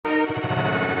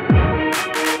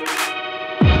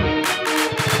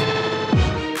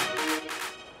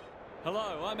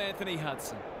Anthony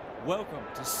Hudson. Welcome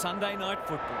to Sunday Night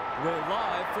Football. We're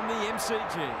live from the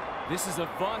MCG. This is a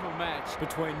vital match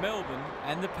between Melbourne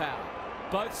and the Power.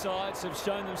 Both sides have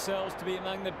shown themselves to be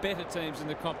among the better teams in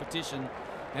the competition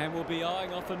and will be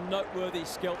eyeing off a noteworthy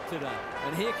scalp today.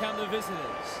 And here come the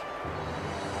visitors.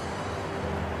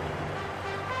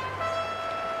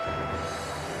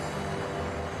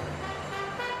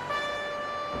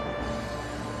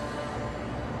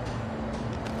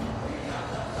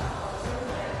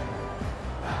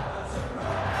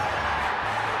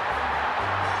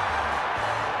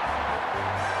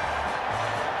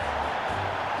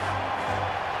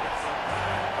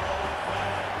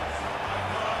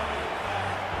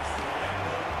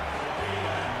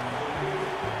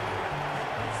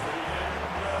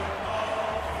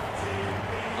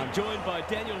 Joined by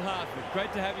Daniel Hartford.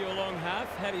 Great to have you along, Harf.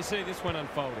 How do you see this one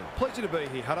unfolding? Pleasure to be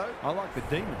here, Hutto. I like the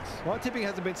Demons. My tipping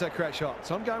hasn't been so crash hot,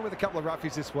 so I'm going with a couple of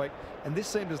roughies this week, and this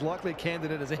seemed as likely a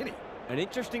candidate as any. An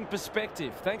interesting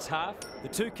perspective. Thanks, Harf. The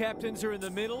two captains are in the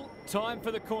middle. Time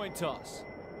for the coin toss.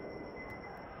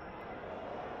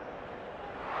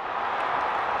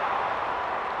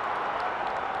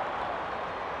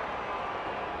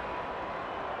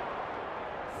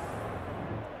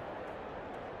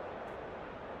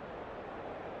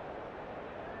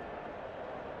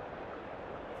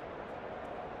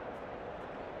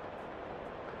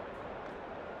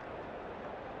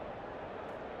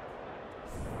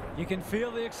 You can feel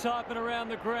the excitement around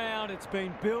the ground. It's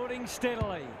been building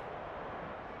steadily.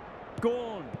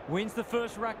 Gawn wins the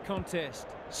first ruck contest.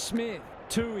 Smith,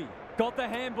 Tui, got the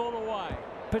handball away.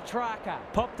 Petrarca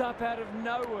popped up out of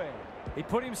nowhere. He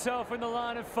put himself in the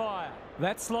line of fire.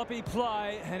 That sloppy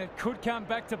play, and it could come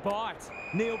back to bite.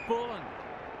 Neil Bullen.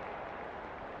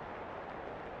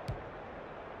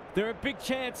 They're a big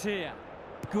chance here.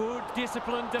 Good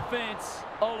disciplined defence.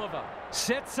 Oliver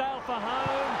set sail for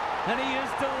home, and he has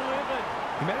delivered.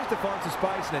 He managed to find some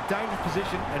space in a dangerous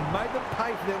position and made them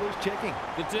pay for their loose checking.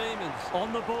 The Demons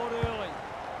on the board early.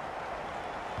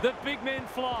 The big men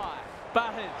fly.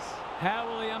 Butters. How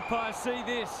will the umpire see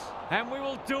this? And we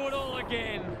will do it all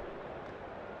again.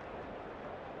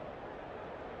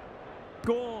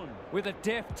 Gawn with a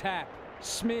deft tap.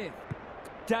 Smith.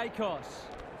 Dacos.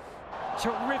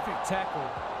 Terrific tackle.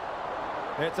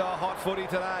 It's a hot footy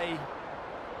today.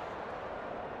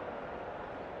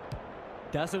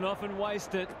 Doesn't often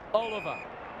waste it. Oliver.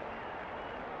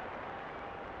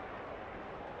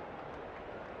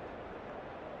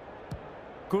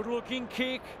 Good looking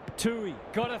kick. Tui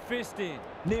got a fist in.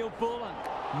 Neil Bullen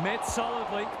met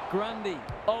solidly. Grundy.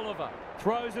 Oliver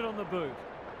throws it on the boot.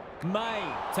 May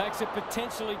takes a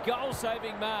potentially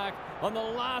goal-saving mark on the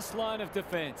last line of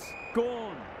defence.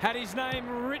 Gawn had his name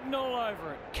written all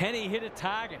over it. Can he hit a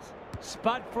target?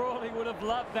 Spud Frawley would have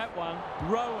loved that one.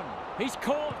 Rowan, he's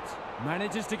caught.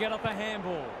 Manages to get off a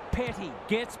handball. Petty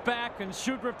gets back and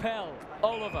should repel.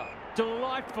 Oliver,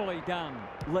 delightfully done.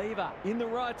 Lever in the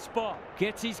right spot.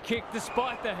 Gets his kick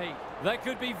despite the heat. They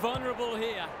could be vulnerable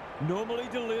here. Normally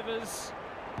delivers.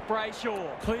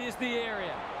 Brayshaw clears the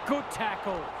area. Good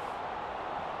tackle.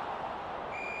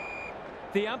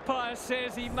 The umpire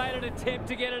says he made an attempt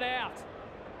to get it out.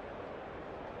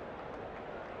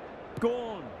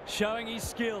 Gawn showing his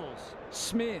skills.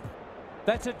 Smith.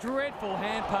 That's a dreadful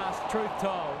hand pass, truth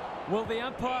told. Will the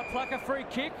umpire pluck a free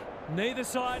kick? Neither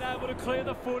side able to clear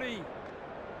the footy.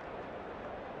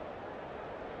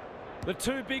 The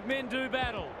two big men do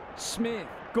battle. Smith.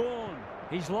 Gawn.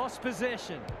 He's lost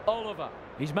possession. Oliver.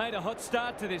 He's made a hot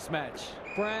start to this match.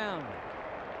 Brown.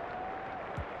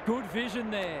 Good vision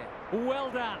there.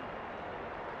 Well done.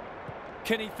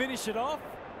 Can he finish it off?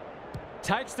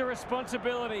 Takes the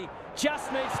responsibility.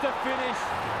 Just needs to finish.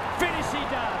 Finish he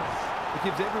does. It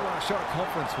gives everyone a shot of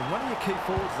confidence when one of your key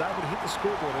forwards is able to hit the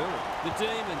scoreboard early. The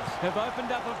Demons have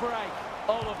opened up a break.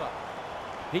 Oliver.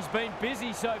 He's been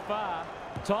busy so far.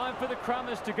 Time for the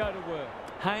Crummers to go to work.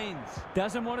 Haynes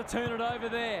doesn't want to turn it over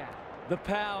there. The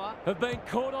Power have been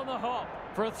caught on the hop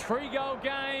for a 3-goal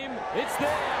game. It's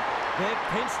there. They've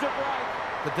pinched a break.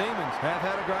 The Demons have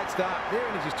had a great start. Their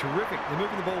energy is terrific. They're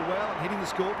moving the ball well and hitting the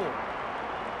scoreboard.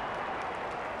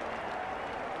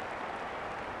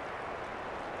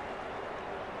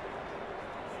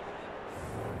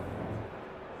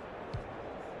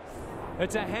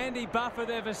 It's a handy buffer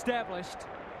they've established.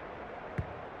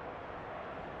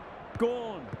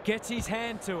 Gawn gets his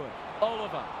hand to it.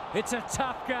 Oliver, it's a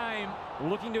tough game.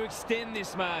 Looking to extend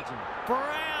this margin.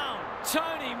 Brown!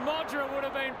 Tony Modra would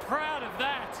have been proud of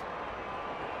that.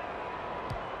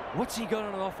 What's he got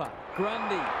on offer?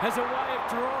 Grundy has a way of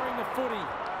drawing the footy.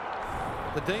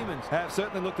 The Demons have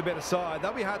certainly looked a better side.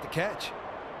 They'll be hard to catch.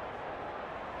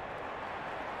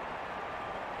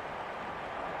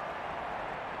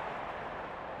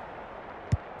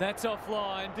 That's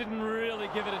offline. Didn't really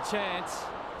give it a chance.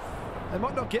 They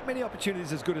might not get many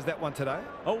opportunities as good as that one today.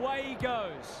 Away he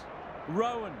goes.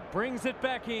 Rowan brings it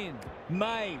back in.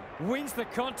 May wins the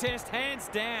contest hands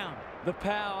down. The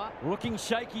power looking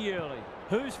shaky early.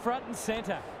 Who's front and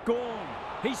centre? Gorn.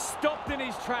 He's stopped in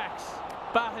his tracks.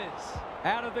 Butters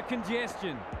out of the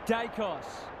congestion. Dacos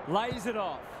lays it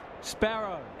off.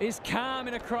 Sparrow is calm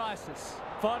in a crisis,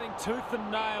 fighting tooth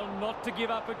and nail not to give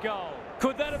up a goal.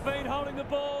 Could that have been holding the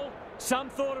ball? Some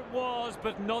thought it was,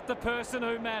 but not the person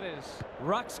who matters.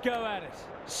 Rucks go at it.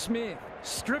 Smith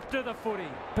stripped of the footy.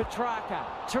 Petrarca,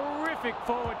 terrific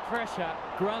forward pressure.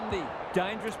 Grundy,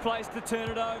 dangerous place to turn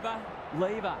it over.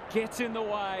 Lever gets in the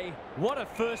way. What a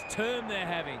first term they're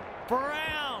having.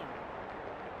 Brown.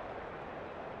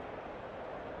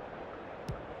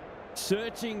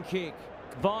 Searching kick.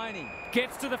 Viney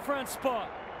gets to the front spot.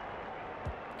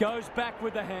 Goes back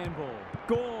with the handball.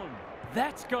 Gorn.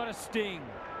 That's got a sting.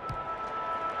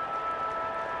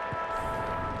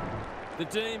 The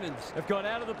Demons have got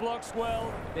out of the blocks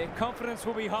well. Their confidence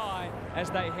will be high as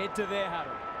they head to their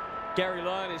huddle. Gary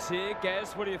Lyon is here.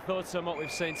 Gaz, what are your thoughts on what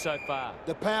we've seen so far?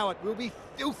 The Power will be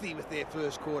filthy with their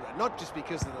first quarter, not just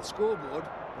because of the scoreboard,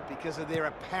 but because of their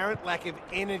apparent lack of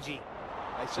energy.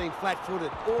 They seem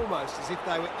flat-footed, almost as if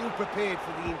they were ill-prepared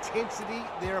for the intensity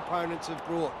their opponents have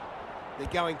brought. They're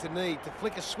going to need to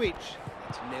flick a switch.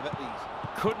 It's never easy.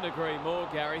 Couldn't agree more,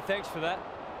 Gary. Thanks for that.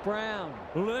 Brown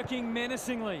lurking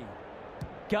menacingly.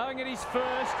 Going at his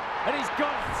first, and he's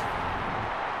got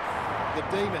it. The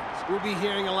Demons will be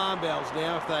hearing alarm bells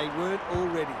now if they weren't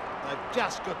already. They've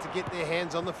just got to get their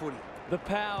hands on the footy. The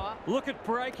Power look at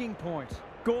breaking point.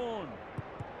 Gorn.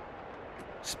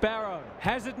 Sparrow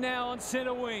has it now on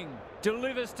centre wing.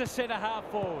 Delivers to centre half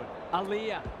forward.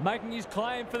 Alia making his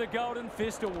claim for the Golden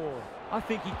Fist Award. I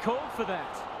think he called for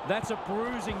that. That's a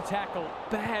bruising tackle.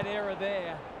 Bad error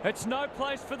there. It's no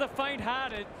place for the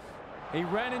faint-hearted. He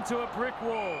ran into a brick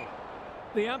wall.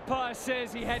 The umpire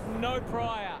says he had no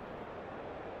prior.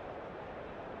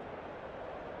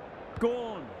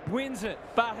 Gorn wins it.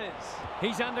 Butters.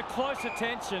 He's under close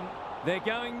attention. They're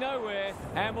going nowhere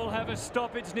and will have a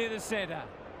stoppage near the centre.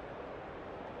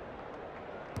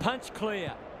 Punch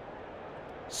clear.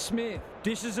 Smith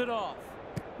dishes it off.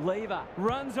 Lever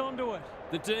runs onto it.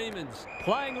 The Demons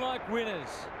playing like winners.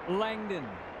 Langdon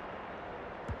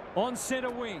on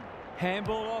centre wing.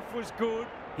 Handball off was good.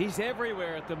 He's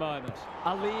everywhere at the moment.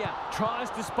 Alia tries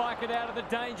to spike it out of the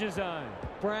danger zone.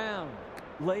 Brown,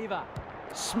 Lever,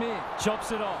 Smith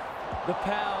chops it off. The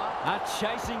Power are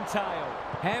chasing tail.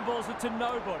 Handballs it to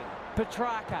nobody.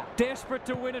 Petrarca desperate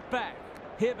to win it back.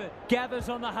 Hibbert gathers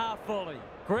on the half volley.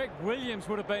 Greg Williams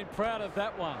would have been proud of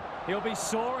that one. He'll be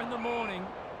sore in the morning.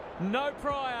 No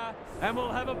prior, and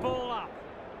we'll have a ball up.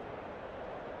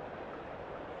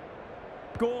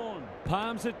 Gorn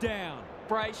palms it down.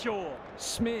 Brayshaw,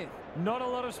 Smith, not a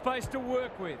lot of space to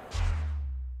work with.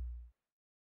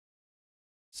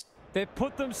 They've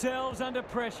put themselves under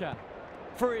pressure.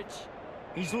 Fritsch,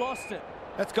 he's lost it.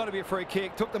 That's got to be a free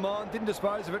kick. Took them on, didn't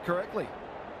dispose of it correctly.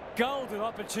 Golden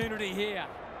opportunity here.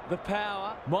 The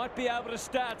Power might be able to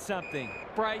start something.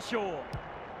 Brayshaw,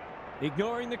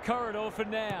 ignoring the corridor for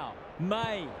now.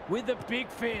 May with the big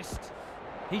fist.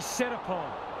 He's set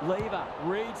upon. Lever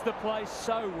reads the play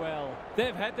so well.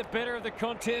 They've had the better of the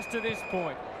contest to this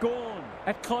point. Gorn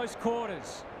at close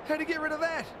quarters. How to get rid of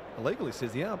that? Illegally,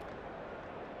 says the ump.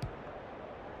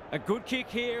 A good kick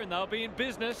here and they'll be in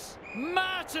business.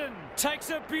 Martin takes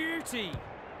a beauty.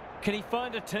 Can he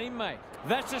find a teammate?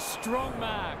 That's a strong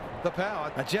mark. The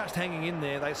Power are just hanging in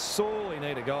there. They sorely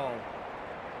need a goal.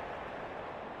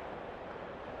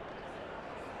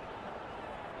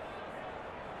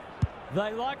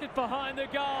 They like it behind the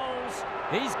goals.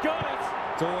 He's got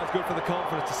it. It's always good for the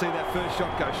confidence to see that first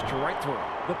shot go straight through.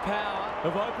 The Power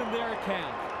have opened their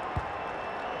account.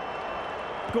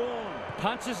 Gorn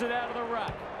punches it out of the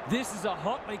ruck. This is a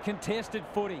hotly contested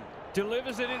footy.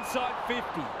 Delivers it inside 50.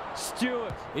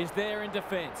 Stewart is there in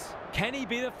defence. Can he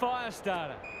be the fire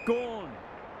starter? Gorn.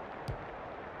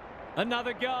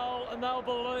 Another goal and they'll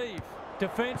believe.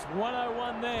 Defence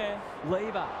 101 there.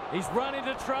 Lever. He's run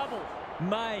into trouble.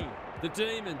 May. The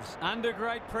Demons under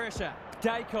great pressure.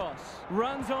 Dacos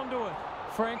runs onto it.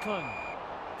 Franklin.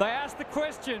 They ask the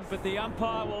question, but the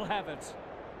umpire will have it.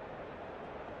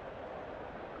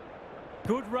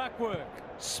 Good ruck work.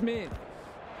 Smith.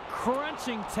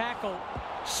 Crunching tackle.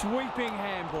 Sweeping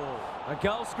handball. A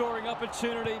goal-scoring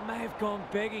opportunity may have gone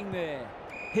begging there.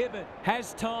 Hibbert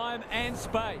has time and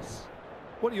space.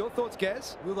 What are your thoughts,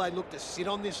 Gaz? Will they look to sit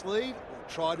on this lead or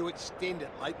try to extend it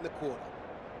late in the quarter?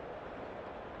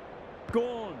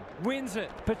 Gorn wins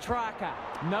it. Petrarca.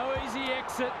 No easy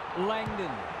exit.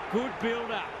 Langdon. Good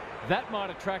build-up. That might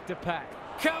attract a pack.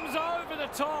 Comes over the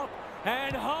top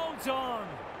and holds on.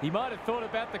 He might have thought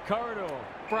about the corridor.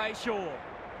 Brayshaw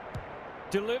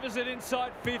delivers it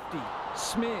inside 50.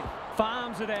 Smith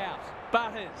farms it out.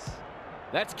 Butters.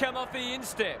 That's come off the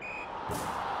instep.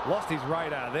 Lost his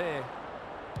radar there.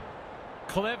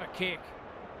 Clever kick.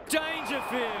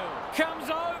 Dangerfield comes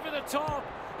over the top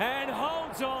and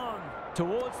holds on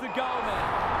towards the goal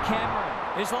man.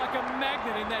 Cameron is like a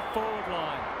magnet in that forward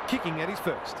line. Kicking at his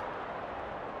first.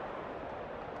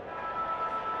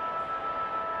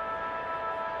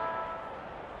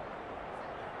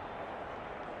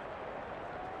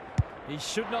 He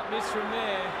should not miss from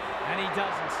there, and he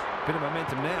doesn't. Bit of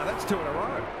momentum now. That's 2 in a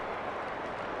row.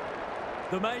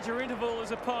 The major interval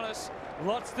is upon us.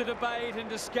 Lots to debate and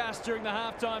discuss during the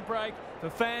halftime break for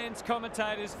fans,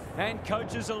 commentators and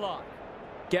coaches alike.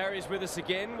 Gary's with us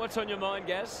again. What's on your mind,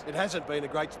 Gaz? It hasn't been a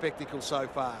great spectacle so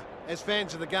far. As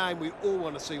fans of the game, we all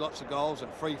want to see lots of goals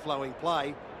and free-flowing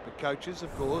play, but coaches,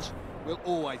 of course, will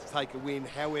always take a win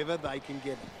however they can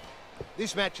get it.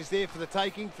 This match is there for the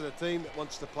taking for the team that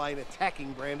wants to play an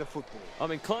attacking brand of football.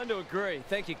 I'm inclined to agree.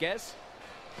 Thank you, Gaz.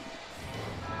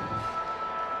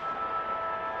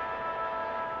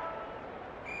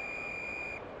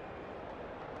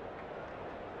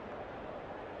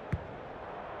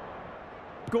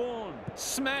 Gorn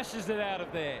smashes it out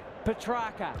of there.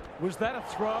 Petrarca. Was that a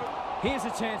throw? Here's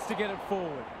a chance to get it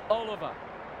forward. Oliver.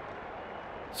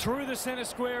 Through the centre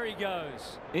square he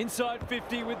goes. Inside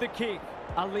 50 with the kick.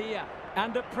 Aliyah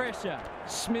under pressure.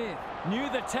 Smith knew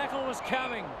the tackle was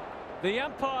coming. The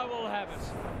umpire will have it.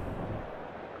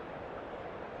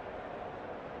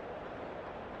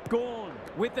 Gorn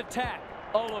with the tap.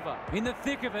 Oliver in the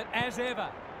thick of it as ever.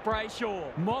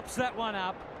 Brayshaw mops that one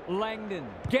up. Langdon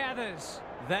gathers.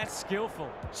 That's skillful.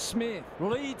 Smith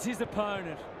leads his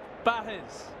opponent.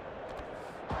 Butters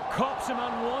cops some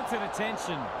unwanted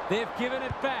attention. They've given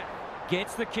it back.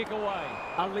 Gets the kick away.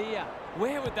 Aliyah.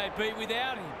 Where would they be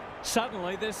without him?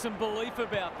 Suddenly there's some belief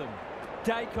about them.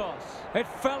 Dacos. It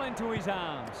fell into his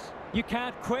arms. You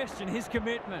can't question his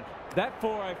commitment. That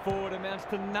 4-0 forward amounts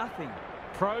to nothing.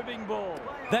 Probing ball.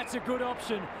 That's a good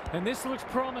option, and this looks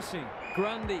promising.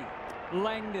 Grundy.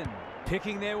 Langdon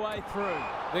picking their way through.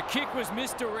 The kick was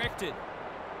misdirected.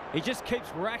 He just keeps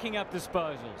racking up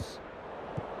disposals.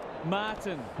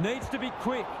 Martin needs to be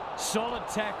quick. Solid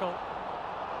tackle.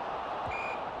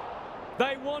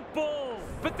 They want ball,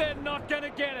 but they're not going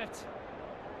to get it.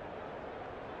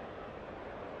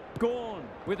 Gorn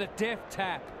with a deft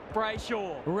tap.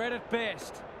 Brayshaw read it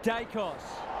best. Dacos.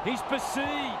 He's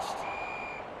besieged.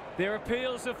 Their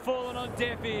appeals have fallen on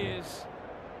deaf ears.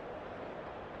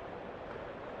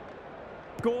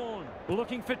 Gorn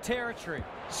looking for territory.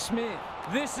 Smith.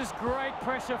 This is great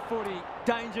pressure footy.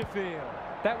 Dangerfield.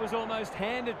 That was almost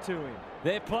handed to him.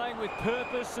 They're playing with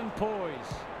purpose and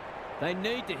poise. They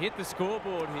need to hit the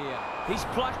scoreboard here. He's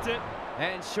plucked it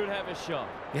and should have a shot.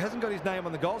 He hasn't got his name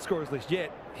on the goal scorers list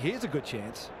yet. Here's a good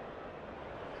chance.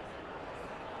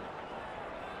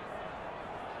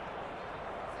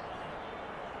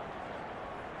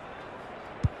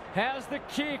 How's the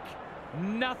kick?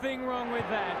 Nothing wrong with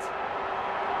that.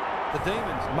 The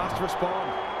Demons must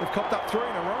respond. They've copped up 3 in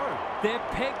a row. They've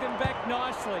pegged them back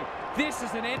nicely. This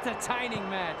is an entertaining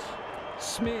match.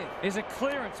 Smith is a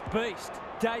clearance beast.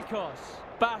 Dacos.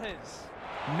 Butters.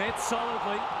 Met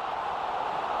solidly.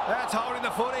 That's holding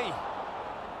the footy.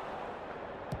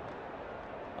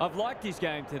 I've liked his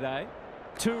game today.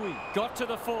 Tui got to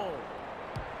the fall.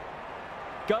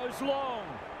 Goes long.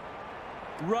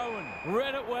 Rowan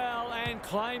read it well and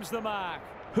claims the mark.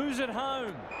 Who's at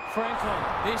home?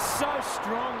 Franklin is so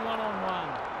strong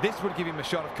one-on-one. This would give him a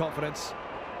shot of confidence.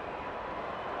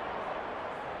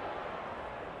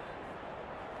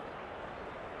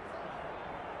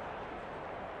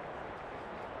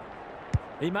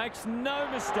 He makes no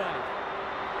mistake.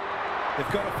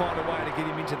 They've got to find a way to get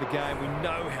him into the game. We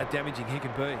know how damaging he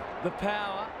can be. The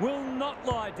power will not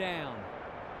lie down.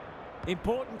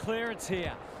 Important clearance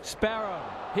here. Sparrow.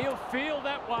 He'll feel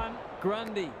that one.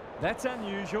 Grundy. That's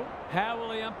unusual. How will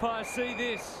the umpire see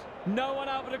this? No one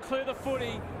able to clear the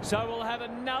footy, so we'll have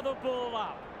another ball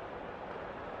up.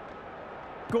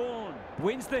 Gorn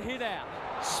wins the hit out.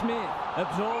 Smith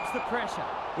absorbs the pressure.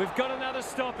 We've got another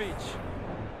stoppage.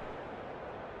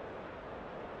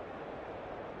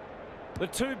 The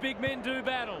two big men do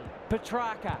battle.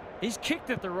 Petrarca. He's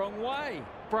kicked it the wrong way.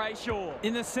 Brayshaw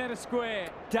in the centre square.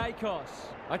 Dacos.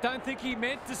 I don't think he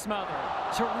meant to smother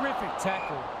it. Terrific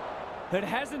tackle. It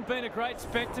hasn't been a great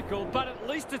spectacle, but at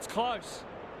least it's close.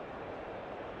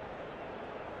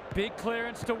 Big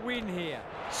clearance to win here.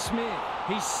 Smith,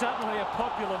 he's suddenly a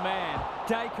popular man.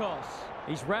 Dacos,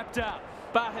 he's wrapped up.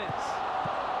 Butters.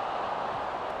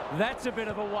 That's a bit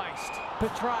of a waste.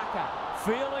 Petrarca,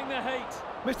 feeling the heat.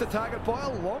 Missed the target by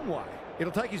a long way.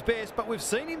 It'll take his best, but we've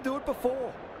seen him do it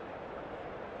before.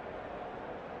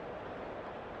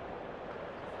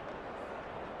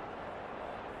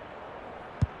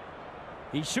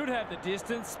 He should have the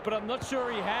distance, but I'm not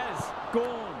sure he has.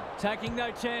 Gorn, taking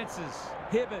no chances.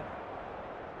 Hibbard.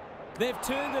 They've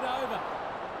turned it over.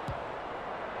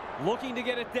 Looking to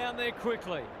get it down there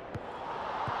quickly.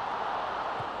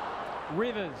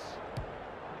 Rivers.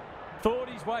 Thought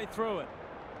his way through it.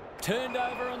 Turned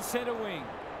over on centre wing.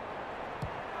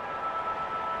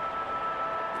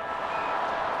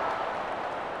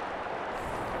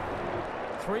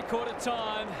 Three-quarter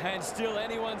time and still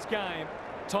anyone's game.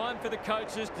 Time for the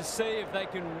coaches to see if they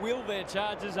can will their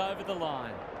charges over the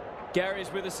line.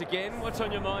 Gary's with us again. What's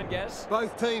on your mind, Gaz?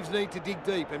 Both teams need to dig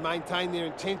deep and maintain their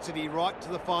intensity right to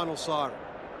the final siren.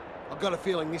 I've got a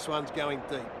feeling this one's going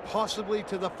deep, possibly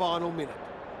to the final minute.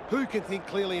 Who can think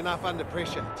clearly enough under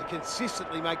pressure to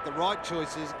consistently make the right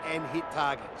choices and hit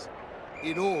targets?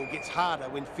 It all gets harder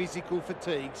when physical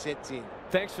fatigue sets in.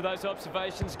 Thanks for those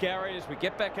observations, Gary, as we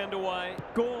get back underway.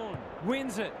 Gorn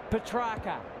wins it.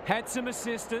 Petrarca had some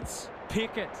assistance.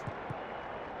 Pickett.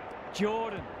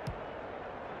 Jordan.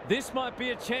 This might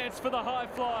be a chance for the high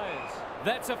flyers.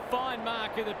 That's a fine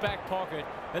mark in the back pocket,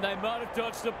 and they might have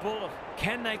dodged a bullet.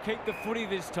 Can they keep the footy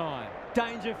this time?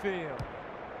 Dangerfield.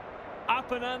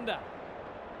 Up and under.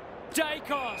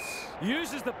 Dacos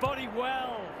uses the body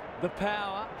well. The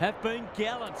Power have been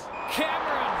gallant.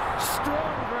 Cameron,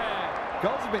 strong grab.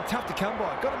 Goals have been tough to come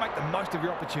by. Got to make the most of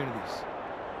your opportunities.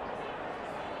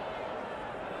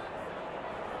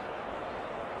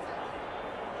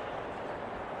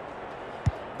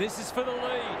 This is for the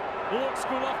lead. Looks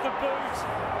good off the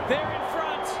boot. They're in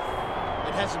front.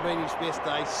 It hasn't been his best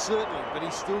day, certainly, but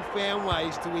he's still found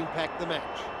ways to impact the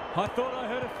match. I thought I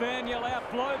heard a fan yell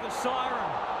out, blow the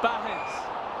siren.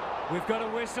 Butters. We've got a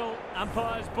whistle.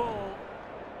 Umpire's ball.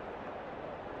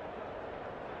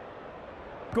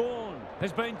 Gorn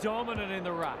has been dominant in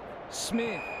the ruck.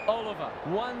 Smith, Oliver,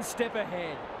 one step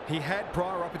ahead. He had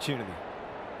prior opportunity.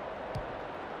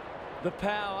 The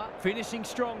Power finishing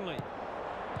strongly.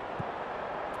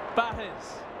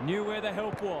 Butters knew where the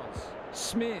help was.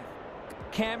 Smith,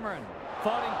 Cameron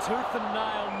fighting tooth and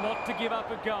nail not to give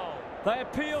up a goal. They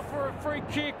appeal for a free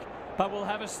kick, but will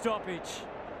have a stoppage.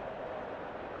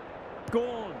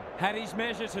 Gorn had his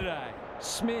measure today.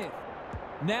 Smith.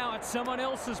 Now it's someone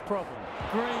else's problem.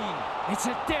 Green. It's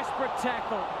a desperate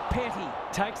tackle. Petty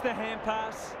takes the hand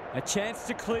pass. A chance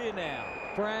to clear now.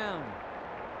 Brown.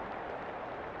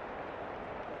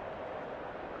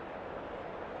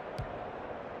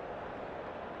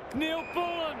 Neil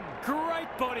Bullen.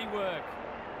 Great body work.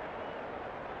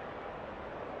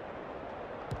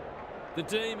 The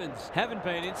Demons haven't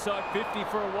been inside 50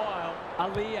 for a while.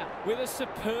 Aliyah with a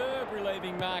superb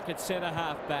relieving mark at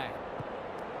centre-half back.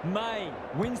 May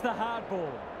wins the hard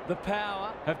ball. The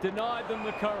Power have denied them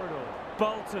the corridor.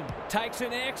 Bolton takes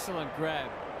an excellent grab.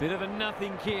 Bit of a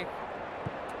nothing kick.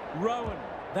 Rowan,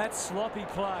 that sloppy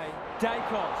play.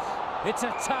 Dacos, it's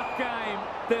a tough game.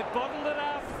 They've bottled it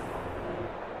up.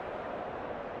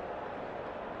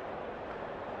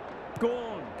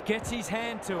 Gorn gets his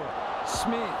hand to it.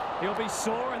 Smith, he'll be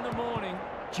sore in the morning.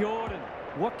 Jordan,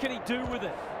 what can he do with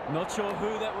it? Not sure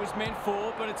who that was meant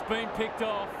for, but it's been picked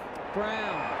off.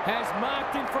 Brown has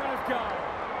marked in front of goal.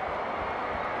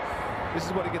 This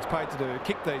is what he gets paid to do,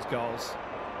 kick these goals.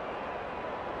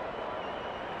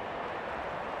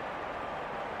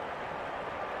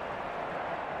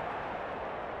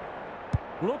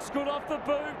 Looks good off the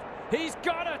boot. He's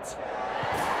got it.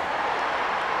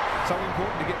 So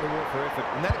important to get reward for effort.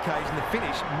 On that occasion, the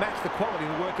finish matched the quality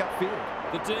of the work upfield.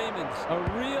 The Demons are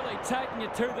really taking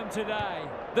it to them today.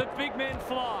 The big men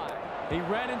fly. He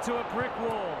ran into a brick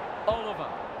wall. Oliver,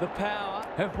 the Power,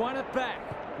 have won it back.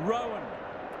 Rowan,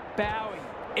 Bowie,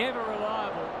 ever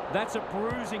reliable. That's a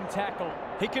bruising tackle.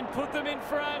 He can put them in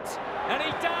front, and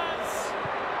he does.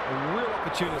 A real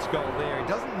opportunist goal there. He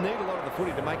doesn't need a lot of the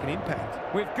footy to make an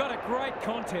impact. We've got a great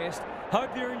contest.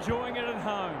 Hope you're enjoying it at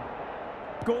home.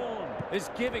 Gorn is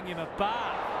giving him a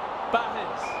bath.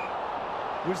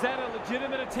 Butters. Was that a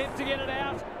legitimate attempt to get it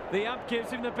out? The ump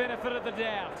gives him the benefit of the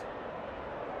doubt.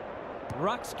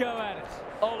 Rucks go at it.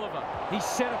 Oliver, he's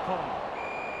set upon.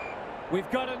 We've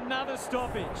got another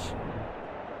stoppage.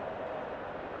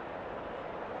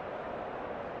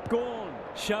 Gorn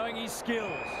showing his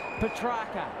skills.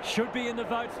 Petrarca should be in the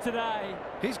votes today.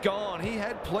 He's gone. He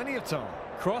had plenty of time.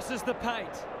 Crosses the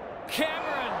paint.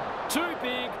 Cameron. Too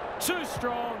big, too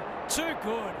strong, too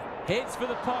good. Heads for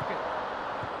the pocket.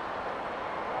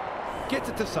 Gets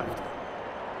it to safety.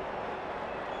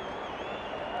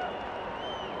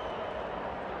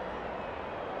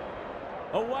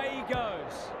 Away he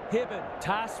goes. Hibbard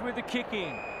tasked with the kick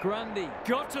in. Grundy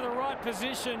got to the right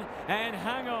position and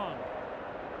hung on.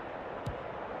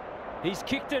 He's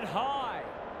kicked it high.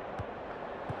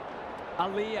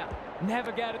 Aliyah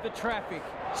navigated the traffic.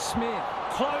 Smith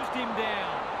closed him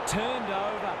down. Turned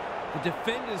over. The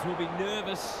defenders will be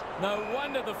nervous. No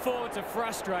wonder the forwards are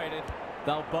frustrated.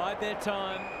 They'll bide their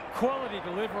time. Quality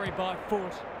delivery by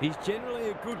foot. He's generally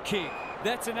a good kick.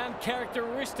 That's an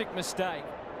uncharacteristic mistake.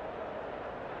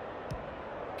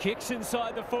 Kicks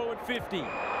inside the forward 50.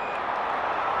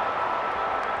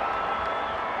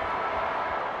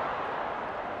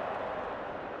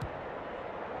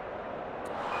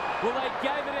 Well, they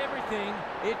gave it everything.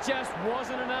 It just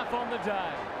wasn't enough on the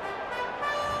day.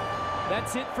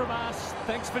 That's it from us.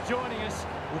 Thanks for joining us.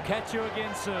 We'll catch you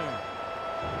again soon.